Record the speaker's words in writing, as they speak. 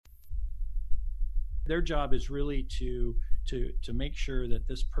Their job is really to make sure that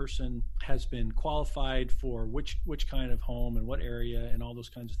this person has been qualified for which kind of home and what area and all those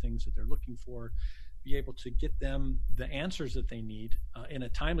kinds of things that they're looking for, be able to get them the answers that they need in a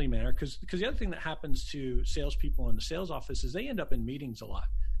timely manner. Because the other thing that happens to salespeople in the sales office is they end up in meetings a lot,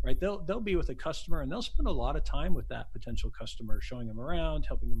 right? They'll be with a customer and they'll spend a lot of time with that potential customer, showing them around,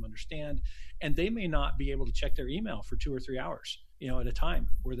 helping them understand, and they may not be able to check their email for 2 or 3 hours, at a time,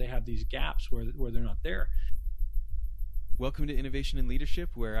 where they have these gaps where they're not there. Welcome to Innovation and Leadership,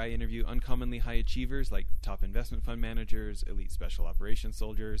 where I interview uncommonly high achievers like top investment fund managers, elite special operations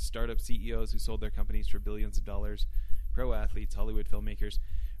soldiers, startup CEOs who sold their companies for billions of dollars, pro athletes, Hollywood filmmakers,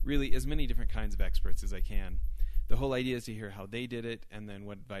 really as many different kinds of experts as I can. The whole idea is to hear how they did it and then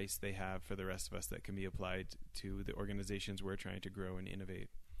what advice they have for the rest of us that can be applied to the organizations we're trying to grow and innovate.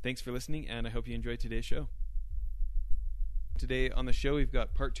 Thanks for listening, and I hope you enjoyed today's show. Today on the show, we've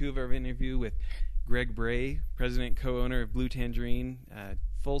got part 2 of our interview with Greg Bray, president co-owner of Blue Tangerine, a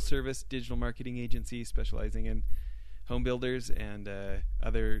full-service digital marketing agency specializing in home builders and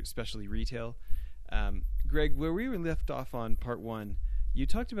other specialty retail. Greg, where we were left off on part 1, you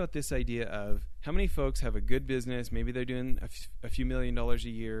talked about this idea of how many folks have a good business, maybe they're doing a few $1 million a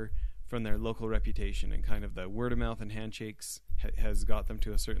year from their local reputation, and kind of the word of mouth and handshakes has got them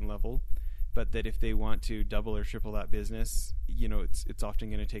to a certain level. But that if they want to double or triple that business, it's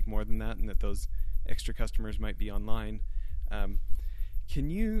often going to take more than that, and that those extra customers might be online. Can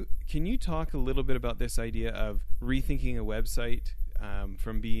you talk a little bit about this idea of rethinking a website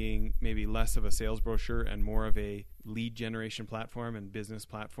from being maybe less of a sales brochure and more of a lead generation platform and business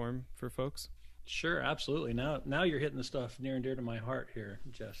platform for folks? Sure, absolutely. Now you're hitting the stuff near and dear to my heart here,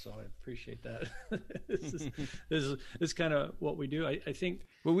 Jeff. So I appreciate that. This is kind of what we do. I think.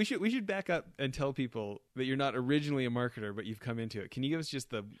 Well, we should back up and tell people that you're not originally a marketer, but you've come into it. Can you give us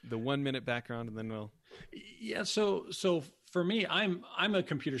just the 1 minute background, and then we'll. Yeah. So for me, I'm a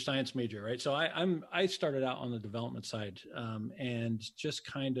computer science major, right? So I started out on the development side, and just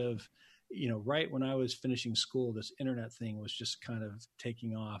kind of. Right when I was finishing school, this internet thing was just kind of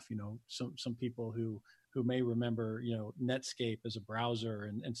taking off. Some people who may remember, Netscape as a browser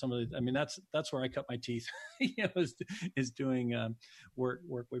and some of the, that's where I cut my teeth, is doing work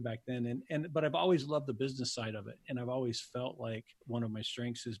way back then. But I've always loved the business side of it. And I've always felt like one of my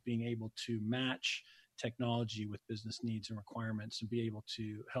strengths is being able to match technology with business needs and requirements and be able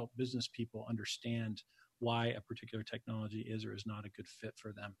to help business people understand why a particular technology is or is not a good fit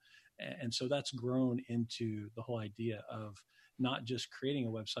for them. And so that's grown into the whole idea of not just creating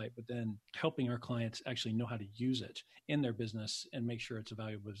a website, but then helping our clients actually know how to use it in their business and make sure it's a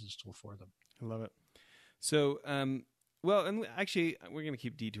valuable business tool for them. I love it. So, and actually, we're going to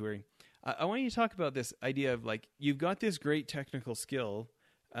keep detouring. I want you to talk about this idea of you've got this great technical skill,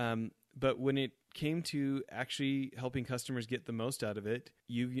 but when it came to actually helping customers get the most out of it,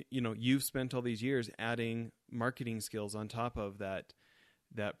 you've spent all these years adding marketing skills on top of that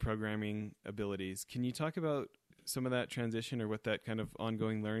programming abilities. Can you talk about some of that transition or what that kind of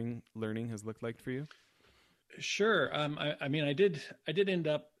ongoing learning has looked like for you? Sure. I did end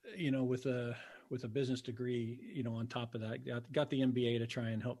up, with a business degree, on top of that, got the MBA to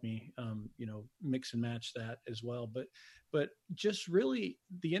try and help me, mix and match that as well. But just really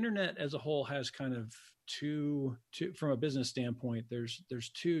the internet as a whole has kind of two from a business standpoint,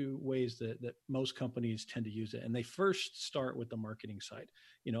 there's 2 ways that most companies tend to use it. And they first start with the marketing side.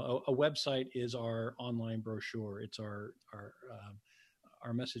 A website is our online brochure. It's our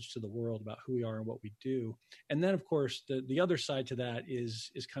message to the world about who we are and what we do. And then, of course, the other side to that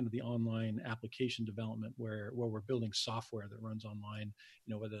is kind of the online application development where we're building software that runs online,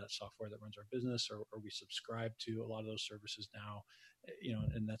 whether that's software that runs our business or we subscribe to a lot of those services now,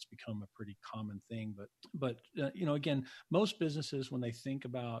 and that's become a pretty common thing. But again, most businesses, when they think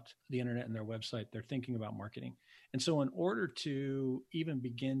about the internet and their website, they're thinking about marketing. And so in order to even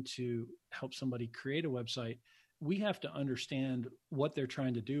begin to help somebody create a website, we have to understand what they're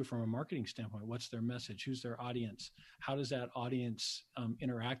trying to do from a marketing standpoint. What's their message? Who's their audience? How does that audience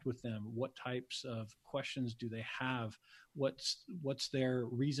interact with them? What types of questions do they have? What's their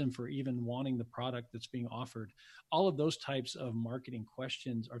reason for even wanting the product that's being offered? All of those types of marketing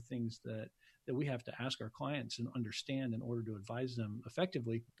questions are things that we have to ask our clients and understand in order to advise them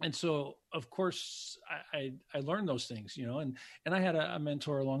effectively. And so, of course, I learned those things, and I had a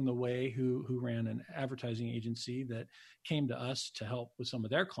mentor along the way who ran an advertising agency that, came to us to help with some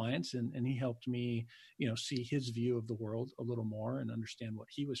of their clients, and he helped me, see his view of the world a little more and understand what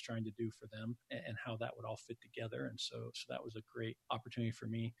he was trying to do for them and how that would all fit together. And so that was a great opportunity for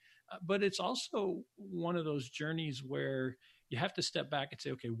me. But it's also one of those journeys where you have to step back and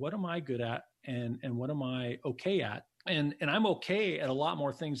say, okay, what am I good at, and what am I okay at? And I'm okay at a lot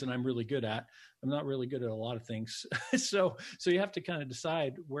more things than I'm really good at. I'm not really good at a lot of things. So you have to kind of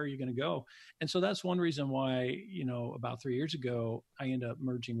decide where you're going to go. And so that's one reason why, about 3 years ago, I ended up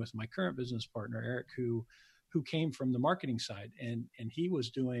merging with my current business partner, Eric, who came from the marketing side, and he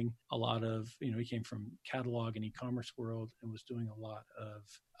was doing a lot of, he came from catalog and e-commerce world and was doing a lot of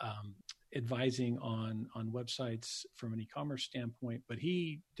advising on websites from an e-commerce standpoint, but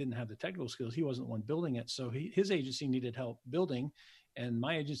he didn't have the technical skills. He wasn't the one building it. So his agency needed help building, and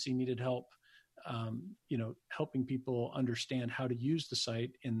my agency needed help, helping people understand how to use the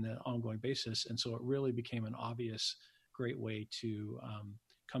site in the ongoing basis. And so it really became an obvious, great way to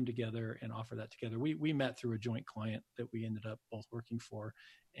come together and offer that together. We met through a joint client that we ended up both working for,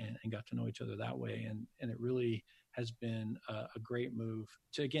 and got to know each other that way. And it really has been a great move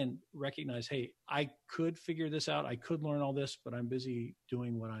to, again, recognize, hey, I could figure this out. I could learn all this, but I'm busy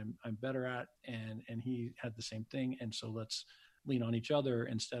doing what I'm better at. And he had the same thing. And so let's lean on each other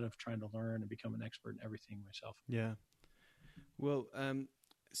instead of trying to learn and become an expert in everything myself. Yeah. Well,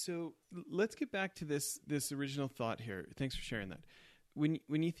 so let's get back to this original thought here. Thanks for sharing that. When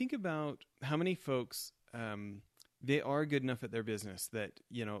you think about how many folks, they are good enough at their business that,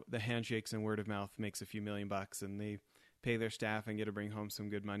 the handshakes and word of mouth makes a few $1 million and they pay their staff and get to bring home some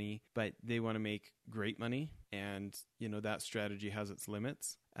good money, but they want to make great money. And, that strategy has its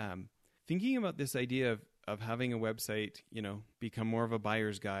limits. Thinking about this idea of having a website, become more of a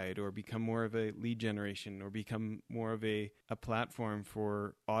buyer's guide, or become more of a lead generation, or become more of a platform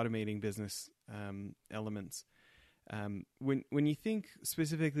for automating business elements. When you think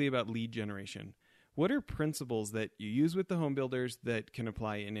specifically about lead generation, what are principles that you use with the home builders that can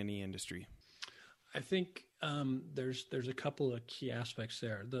apply in any industry? I think there's a couple of key aspects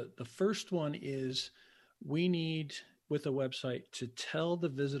there. The first one is we need, with a website, to tell the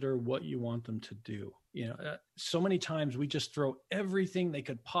visitor what you want them to do. So many times we just throw everything they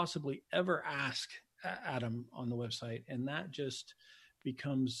could possibly ever ask at them on the website, and that just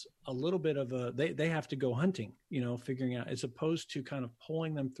becomes a little bit of they have to go hunting, figuring out, as opposed to kind of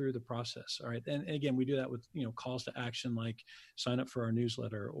pulling them through the process. All right. And again, we do that with, calls to action, like sign up for our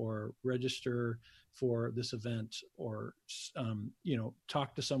newsletter, or register for this event, or,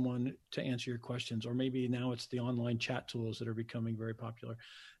 talk to someone to answer your questions. Or maybe now it's the online chat tools that are becoming very popular.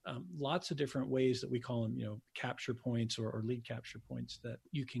 Lots of different ways that we call them, capture points or lead capture points that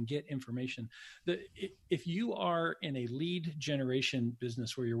you can get information. If you are in a lead generation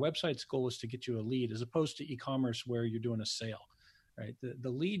business where your website's goal is to get you a lead, as opposed to e-commerce where you're doing a sale, right? The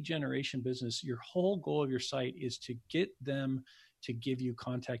lead generation business, your whole goal of your site is to get them to give you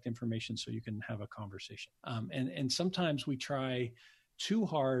contact information so you can have a conversation. And sometimes we try too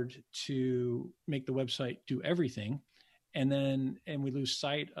hard to make the website do everything, and we lose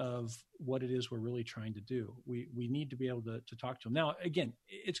sight of what it is we're really trying to do. We need to be able to talk to them. Now, again,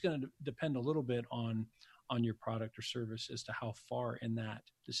 it's going to depend a little bit on your product or service as to how far in that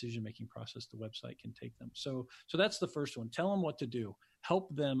decision-making process the website can take them. So that's the first one. Tell them what to do.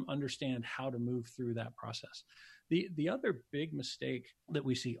 Help them understand how to move through that process. The other big mistake that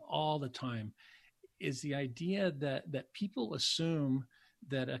we see all the time is the idea that people assume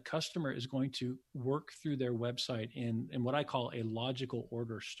that a customer is going to work through their website in what I call a logical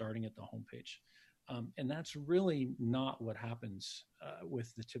order, starting at the homepage. And that's really not what happens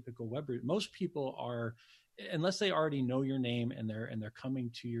with the typical web route. Most people are, unless they already know your name and they're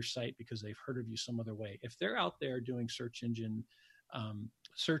coming to your site because they've heard of you some other way, if they're out there doing search engine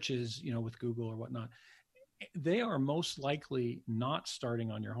searches, with Google or whatnot, they are most likely not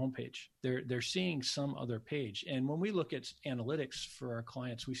starting on your homepage. They're seeing some other page. And when we look at analytics for our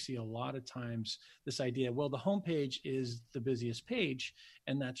clients, we see a lot of times this idea, well, the homepage is the busiest page,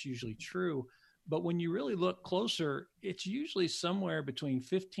 and that's usually true. But when you really look closer, it's usually somewhere between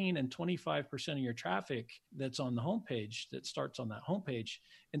 15 and 25% of your traffic that's on the homepage, that starts on that homepage.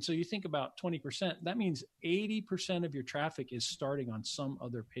 And so you think about 20%, that means 80% of your traffic is starting on some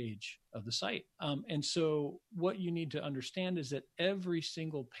other page of the site. And so what you need to understand is that every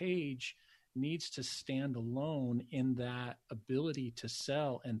single page needs to stand alone in that ability to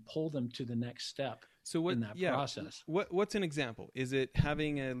sell and pull them to the next step. So in that process. What's an example? Is it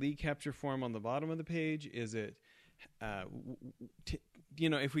having a lead capture form on the bottom of the page? Is it,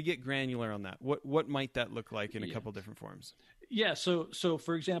 if we get granular on that, what might that look like in a couple different forms? Yeah. So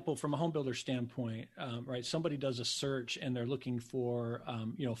for example, from a home builder standpoint, right, somebody does a search and they're looking for,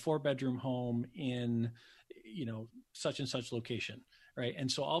 4-bedroom home in, such and such location, right? And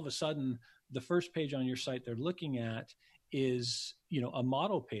so all of a sudden, the first page on your site they're looking at is, a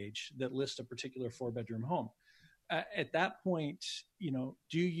model page that lists a particular 4-bedroom home. At that point,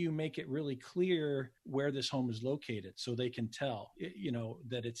 do you make it really clear where this home is located so they can tell,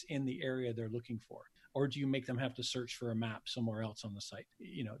 that it's in the area they're looking for? Or do you make them have to search for a map somewhere else on the site?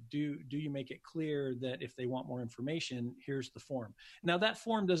 Do you make it clear that if they want more information, here's the form? Now that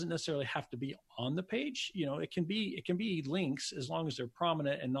form doesn't necessarily have to be on the page. It can be links as long as they're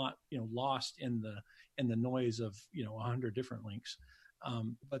prominent and not, lost in the noise of, 100 different links.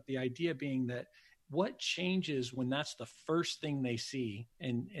 But the idea being that what changes when that's the first thing they see,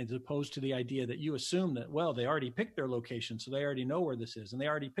 and as opposed to the idea that you assume that, well, they already picked their location, so they already know where this is, and they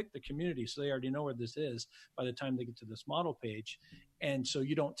already picked the community, so they already know where this is by the time they get to this model page. And so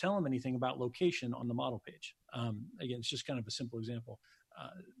you don't tell them anything about location on the model page. Again, it's just kind of a simple example.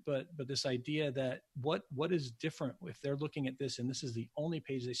 But this idea that what is different if they're looking at this and this is the only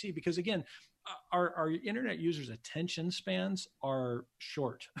page they see? Because again, our internet users' attention spans are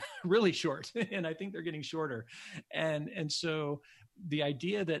short, really short, and I think they're getting shorter. And so the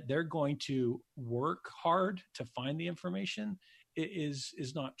idea that they're going to work hard to find the information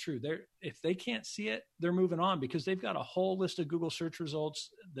is not true. If they can't see it, they're moving on because they've got a whole list of Google search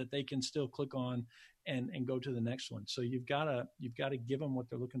results that they can still click on and go to the next one. So you've got to give them what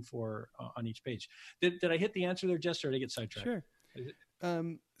they're looking for on each page. Did I hit the answer there, Jess, or did I get sidetracked? Sure.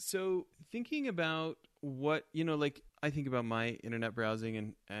 So thinking about what, like I think about my internet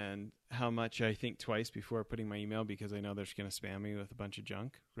browsing and how much I think twice before putting my email because I know they're just going to spam me with a bunch of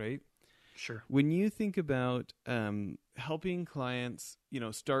junk, right? Sure. When you think about helping clients,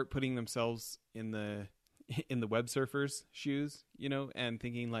 start putting themselves in the web surfer's shoes, and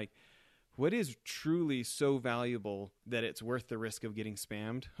thinking like, what is truly so valuable that it's worth the risk of getting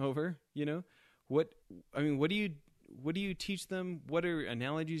spammed over? What do you teach them? What are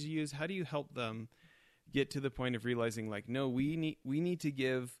analogies you use? How do you help them get to the point of realizing like, no, we need to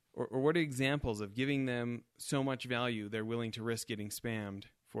give, or what are examples of giving them so much value they're willing to risk getting spammed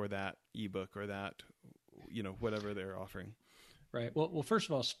for that ebook or that, whatever they're offering? Right. Well, first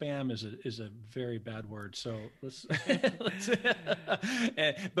of all, spam is a very bad word. So let's,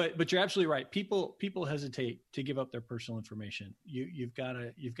 but you're absolutely right. People hesitate to give up their personal information. You've got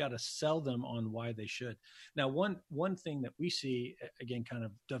to sell them on why they should. Now, one thing that we see, again, kind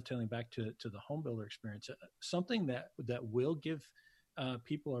of dovetailing back to the home builder experience, something that will give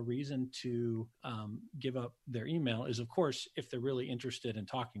people a reason to give up their email is, of course, if they're really interested in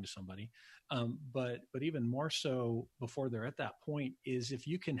talking to somebody. But even more so before they're at that point is if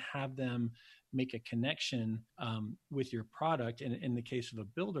you can have them make a connection with your product. And in the case of a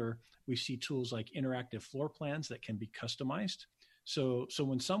builder, we see tools like interactive floor plans that can be customized. So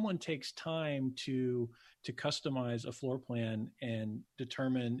when someone takes time to customize a floor plan and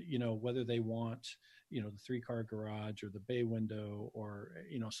determine, whether they want, the 3-car garage or the bay window or,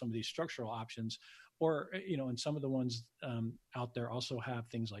 some of these structural options, or, and some of the ones out there also have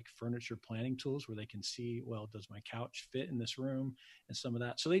things like furniture planning tools where they can see, well, does my couch fit in this room and some of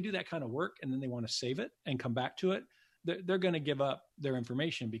that. So they do that kind of work and then they want to save it and come back to it. They're going to give up their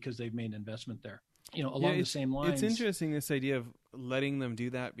information because they've made an investment there. Along the same lines. It's interesting, this idea of letting them do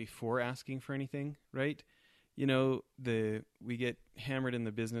that before asking for anything, right? We get hammered in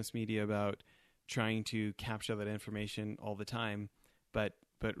the business media about trying to capture that information all the time.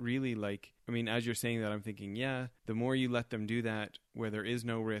 But really, as you're saying that, I'm thinking, the more you let them do that, where there is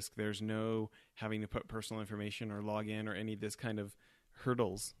no risk, there's no having to put personal information or log in or any of this kind of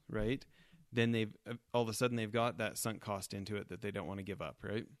hurdles, right? Then all of a sudden they've got that sunk cost into it that they don't want to give up,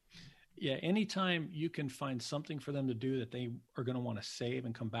 right? Yeah. Anytime you can find something for them to do that they are going to want to save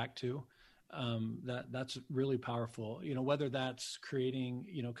and come back to, that's really powerful. Whether that's creating,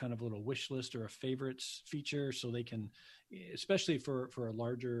 kind of a little wish list or a favorites feature so they can, especially for a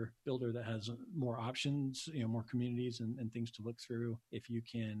larger builder that has more options, more communities and things to look through. If you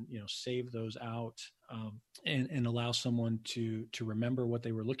can, save those out and allow someone to remember what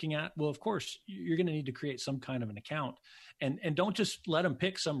they were looking at. Well, of course, you're going to need to create some kind of an account and don't just let them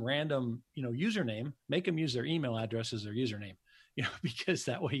pick some random, username. Make them use their email address as their username. Because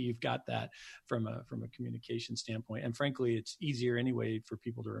that way you've got that from a communication standpoint. And frankly, it's easier anyway for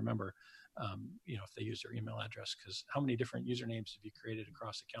people to remember, if they use their email address, because how many different usernames have you created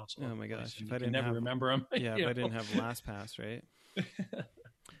across accounts? Oh my gosh. If I didn't remember them. Yeah. If I didn't have LastPass, right?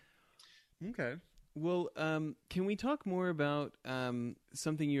 Okay. Well, can we talk more about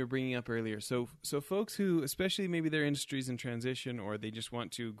something you were bringing up earlier? So folks who, especially maybe their industries in transition, or they just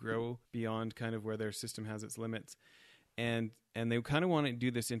want to grow beyond kind of where their system has its limits, and they kind of want to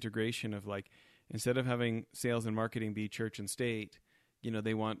do this integration of like, instead of having sales and marketing be church and state,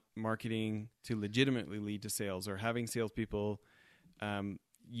 they want marketing to legitimately lead to sales, or having salespeople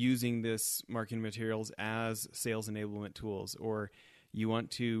using this marketing materials as sales enablement tools, or you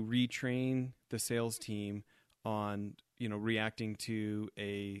want to retrain the sales team on, reacting to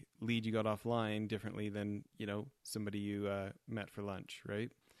a lead you got offline differently than, somebody you met for lunch,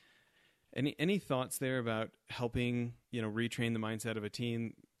 right? Any thoughts there about helping, retrain the mindset of a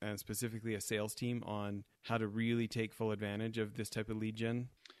team, and specifically a sales team, on how to really take full advantage of this type of lead gen?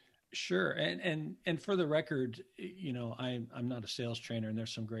 Sure. And for the record, I'm not a sales trainer, and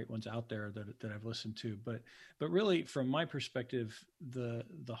there's some great ones out there that I've listened to, but really from my perspective, the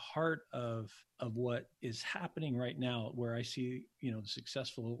heart of what is happening right now, where I see, the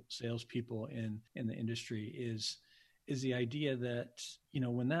successful salespeople in the industry is the idea that,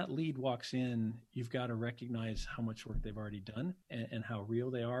 when that lead walks in, you've got to recognize how much work they've already done and how real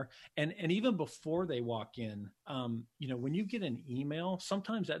they are. And even before they walk in, when you get an email,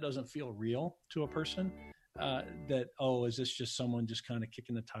 sometimes that doesn't feel real to a person. Is this just someone just kind of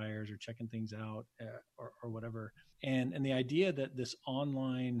kicking the tires or checking things out or whatever? And the idea that this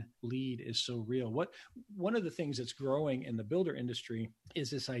online lead is so real. One of the things that's growing in the builder industry is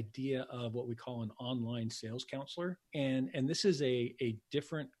this idea of what we call an online sales counselor. And this is a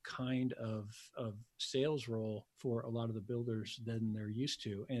different kind of sales role for a lot of the builders than they're used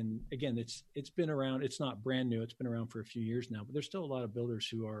to. And again, it's been around. It's not brand new. It's been around for a few years now, but there's still a lot of builders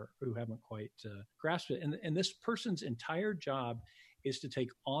who haven't quite grasped it. And this person's entire job is to take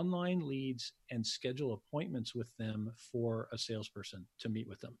online leads and schedule appointments with them for a salesperson to meet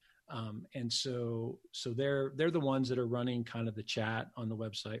with them. And so they're the ones that are running kind of the chat on the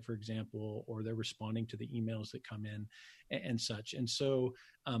website, for example, or they're responding to the emails that come in and such. And so,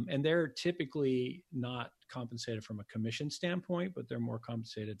 and they're typically not compensated from a commission standpoint, but they're more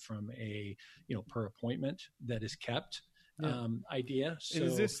compensated from a, per appointment that is kept. Idea. So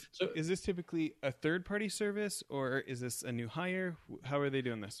is this typically a third-party service, or is this a new hire? How are they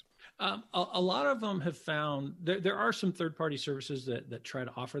doing this? A lot of them have found there are some third-party services that try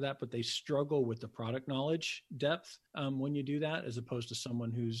to offer that, but they struggle with the product knowledge depth when you do that, as opposed to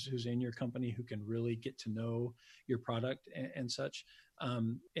someone who's in your company who can really get to know your product and such.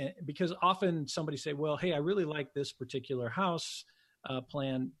 Because often somebody say, well, hey, I really like this particular house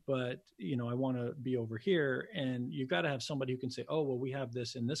plan, but I want to be over here, and you've got to have somebody who can say, oh, well, we have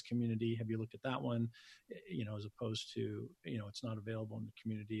this in this community. Have you looked at that one? As opposed to, it's not available in the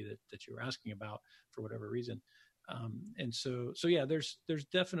community that you were asking about for whatever reason. And so yeah, there's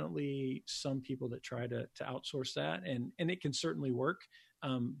definitely some people that try to outsource that, and it can certainly work.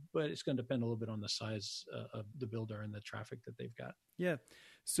 But it's going to depend a little bit on the size of the builder and the traffic that they've got. Yeah.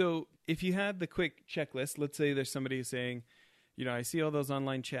 So if you had the quick checklist, let's say there's somebody who's saying, I see all those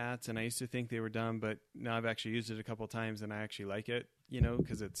online chats and I used to think they were dumb, but now I've actually used it a couple of times and I actually like it,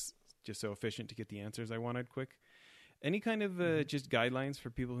 because it's just so efficient to get the answers I wanted quick. Any kind of just guidelines for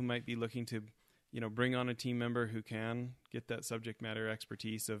people who might be looking to, bring on a team member who can get that subject matter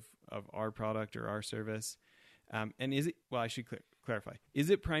expertise of our product or our service? And is it, well, I should clarify, is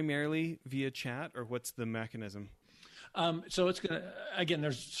it primarily via chat, or what's the mechanism? So it's going to, again,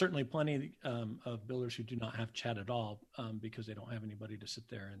 there's certainly plenty of builders who do not have chat at all because they don't have anybody to sit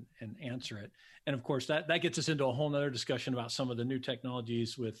there and answer it. And of course, that gets us into a whole nother discussion about some of the new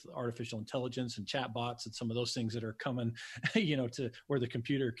technologies with artificial intelligence and chat bots and some of those things that are coming, to where the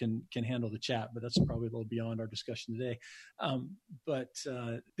computer can handle the chat. But that's probably a little beyond our discussion today. But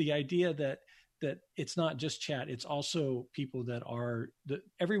the idea that it's not just chat, it's also people that are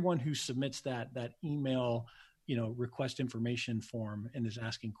everyone who submits that email, request information form and is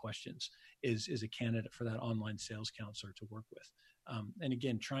asking questions is a candidate for that online sales counselor to work with. And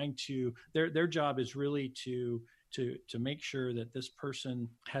again, trying to, their job is really to make sure that this person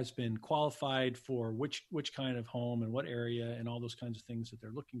has been qualified for which kind of home and what area and all those kinds of things that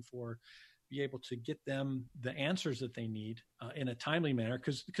they're looking for, be able to get them the answers that they need in a timely manner.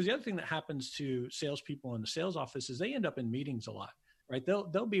 Because the other thing that happens to salespeople in the sales office is they end up in meetings a lot. Right?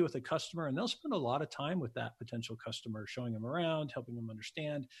 They'll be with a customer and they'll spend a lot of time with that potential customer, showing them around, helping them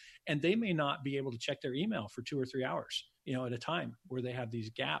understand, and they may not be able to check their email for 2 or 3 hours, at a time, where they have these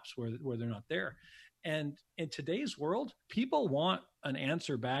gaps where they're not there. And in today's world, people want an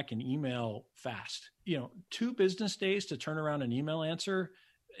answer back in email fast. 2 business days to turn around an email answer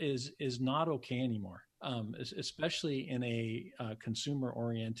is not okay anymore. especially in a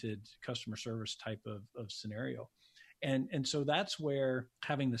consumer-oriented customer service type of scenario. And so that's where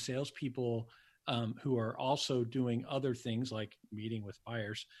having the salespeople who are also doing other things like meeting with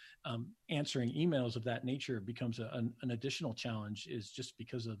buyers, answering emails of that nature becomes an additional challenge, is just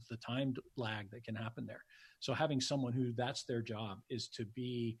because of the time lag that can happen there. So having someone who that's their job is to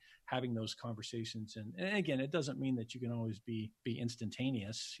be having those conversations. And again, it doesn't mean that you can always be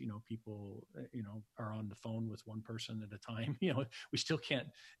instantaneous. People, are on the phone with one person at a time. We still can't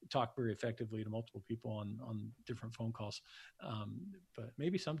talk very effectively to multiple people on different phone calls. But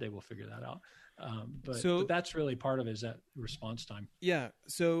maybe someday we'll figure that out. But that's really part of it, is that response time. Yeah.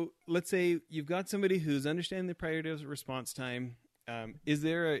 So let's say you've got somebody who's understanding the priority of response time. Is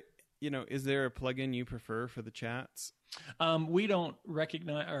there a plugin you prefer for the chats? We don't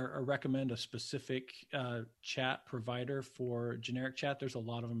recognize or recommend a specific chat provider for generic chat. There's a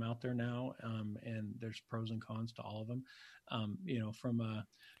lot of them out there now, and there's pros and cons to all of them.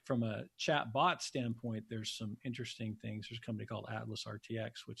 From a chat bot standpoint, there's some interesting things. There's a company called Atlas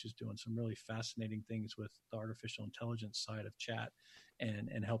RTX, which is doing some really fascinating things with the artificial intelligence side of chat,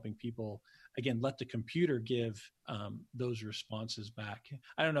 and helping people, again, let the computer give those responses back.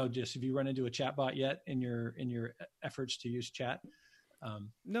 I don't know, just have you run into a chat bot yet in your efforts to use chat?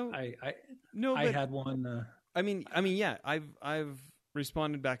 No, I had one. Yeah, I've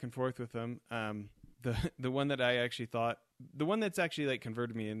responded back and forth with them. The one that I actually thought, the one that's actually like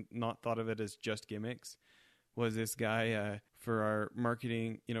converted me and not thought of it as just gimmicks, was this guy for our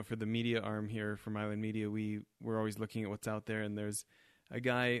marketing, for the media arm here for Mylan Media. We're always looking at what's out there, and there's a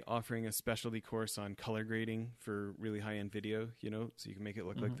guy offering a specialty course on color grading for really high-end video, so you can make it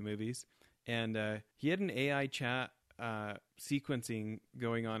look like the movies. And he had an AI chat sequencing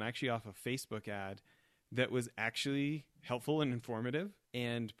going on, actually off a Facebook ad, that was actually helpful and informative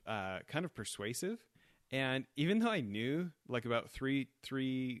and kind of persuasive. And even though I knew like about three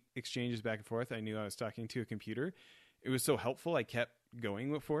exchanges back and forth, I knew I was talking to a computer, it was so helpful, I kept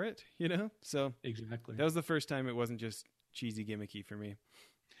going for it, So exactly, that was the first time it wasn't just cheesy gimmicky for me.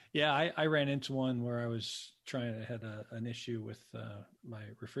 Yeah, I ran into one where I had an issue with my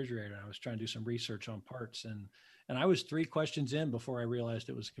refrigerator. I was trying to do some research on parts, and I was 3 questions in before I realized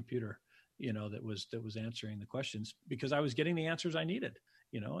it was a computer, that was answering the questions, because I was getting the answers I needed,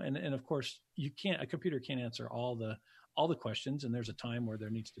 and of course a computer can't answer all the questions, and there's a time where there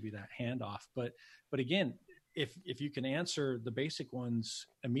needs to be that handoff. But again, if you can answer the basic ones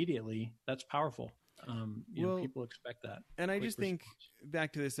immediately, that's powerful. People expect that. And I just think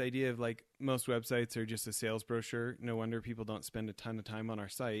back to this idea of like most websites are just a sales brochure. No wonder people don't spend a ton of time on our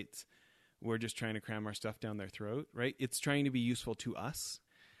sites. We're just trying to cram our stuff down their throat, right? It's trying to be useful to us.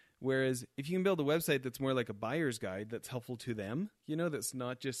 Whereas if you can build a website that's more like a buyer's guide, that's helpful to them, that's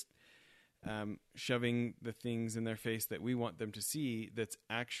not just shoving the things in their face that we want them to see, that's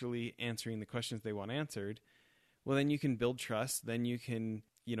actually answering the questions they want answered, well, then you can build trust. Then you can,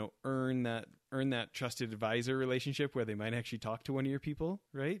 earn that trusted advisor relationship where they might actually talk to one of your people,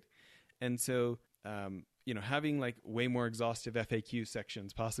 right? And so, having like way more exhaustive FAQ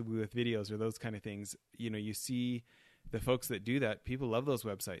sections, possibly with videos or those kind of things, you see the folks that do that, people love those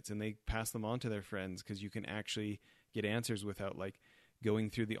websites and they pass them on to their friends, because you can actually get answers without like going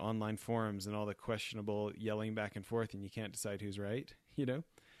through the online forums and all the questionable yelling back and forth, and you can't decide who's right,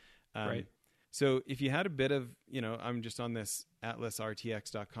 Right. So if you had a bit of, I'm just on this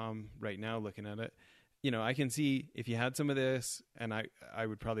atlasrtx.com right now looking at it, I can see if you had some of this, and I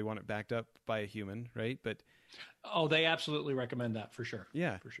would probably want it backed up by a human, right? But they absolutely recommend that for sure.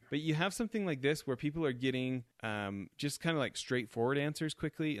 Yeah, for sure. But you have something like this where people are getting just kind of like straightforward answers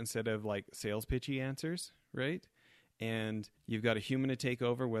quickly instead of like sales pitchy answers, right? And you've got a human to take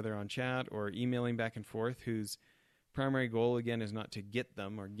over, whether on chat or emailing back and forth, whose primary goal again is not to get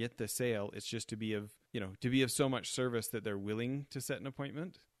them or get the sale. It's just to be of so much service that they're willing to set an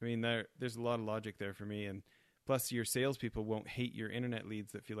appointment. I mean, there's a lot of logic there for me. And plus your salespeople won't hate your internet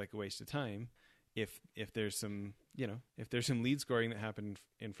leads that feel like a waste of time if there's some lead scoring that happened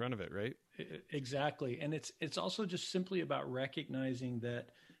in front of it, right? Exactly. And it's also just simply about recognizing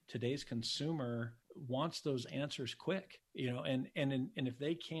that today's consumer wants those answers quick, and if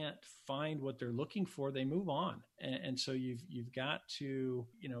they can't find what they're looking for, they move on. And so you've got to,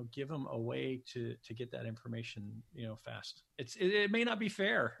 give them a way to get that information, fast. It may not be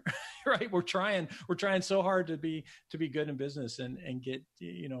fair, right? We're trying so hard to be good in business and get,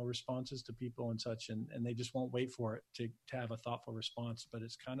 responses to people and such, and they just won't wait for it to have a thoughtful response. But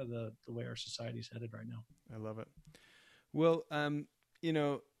it's kind of the way our society's headed right now. I love it. Well,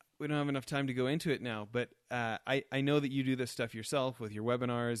 we don't have enough time to go into it now, but I know that you do this stuff yourself with your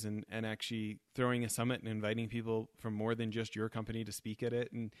webinars and actually throwing a summit and inviting people from more than just your company to speak at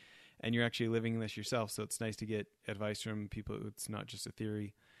it, and you're actually living this yourself. So it's nice to get advice from people. It's not just a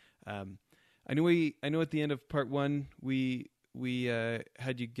theory. I know at the end of part 1 we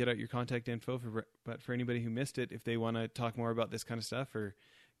had you get out your contact info, but for anybody who missed it, if they want to talk more about this kind of stuff or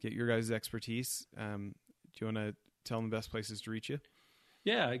get your guys' expertise, do you want to tell them the best places to reach you?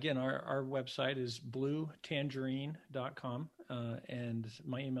 Yeah, again, our website is bluetangerine.com, and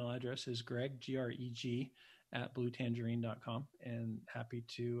my email address is Greg, @bluetangerine.com, and happy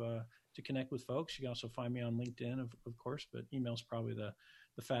to connect with folks. You can also find me on LinkedIn, of course, but email is probably the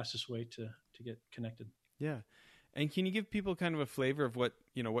fastest way to get connected. Yeah. And can you give people kind of a flavor of what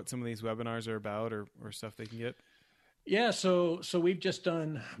some of these webinars are about or stuff they can get? Yeah, so we've just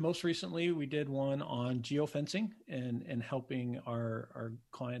done, most recently we did one on geofencing and helping our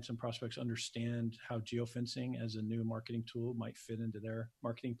clients and prospects understand how geofencing as a new marketing tool might fit into their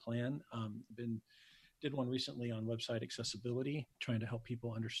marketing plan. Did one recently on website accessibility, trying to help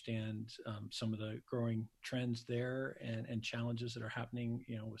people understand some of the growing trends there and challenges that are happening,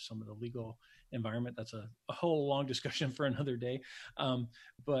 with some of the legal environment. That's a whole long discussion for another day.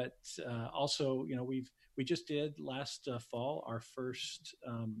 But also, we just did last fall our first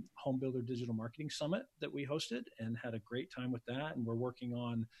Home Builder Digital Marketing Summit that we hosted and had a great time with that. And we're working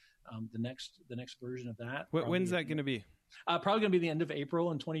on the next version of that. When's that going to be? Probably going to be the end of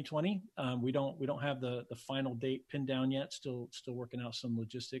April in 2020. We don't have the final date pinned down yet. Still working out some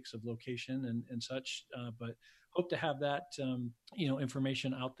logistics of location and such. But hope to have that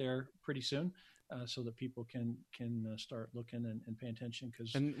information out there pretty soon, so that people can start looking and paying attention.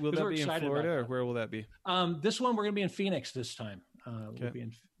 And will that be in Florida, or where will that be? This one we're going to be in Phoenix this time. Okay. We'll be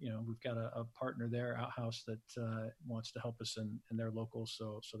in. We've got a partner there, Outhouse, that wants to help us, and they're local,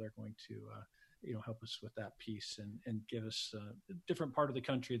 so they're going to. Help us with that piece and give us a different part of the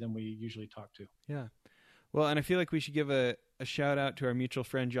country than we usually talk to. Yeah. Well, and I feel like we should give a shout out to our mutual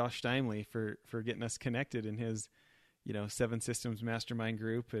friend, Josh Steinley, for getting us connected in his, 7 Systems Mastermind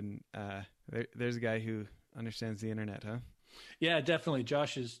group. And there's a guy who understands the internet, huh? Yeah, definitely.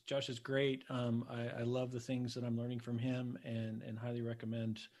 Josh is great. I love the things that I'm learning from him and highly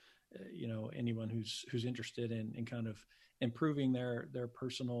recommend, anyone who's interested in kind of improving their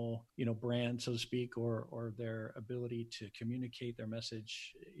personal, brand, so to speak, or their ability to communicate their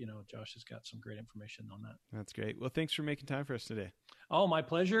message. Josh has got some great information on that. That's great. Well, thanks for making time for us today. Oh, my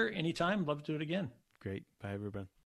pleasure. Anytime. Love to do it again. Great. Bye, everyone.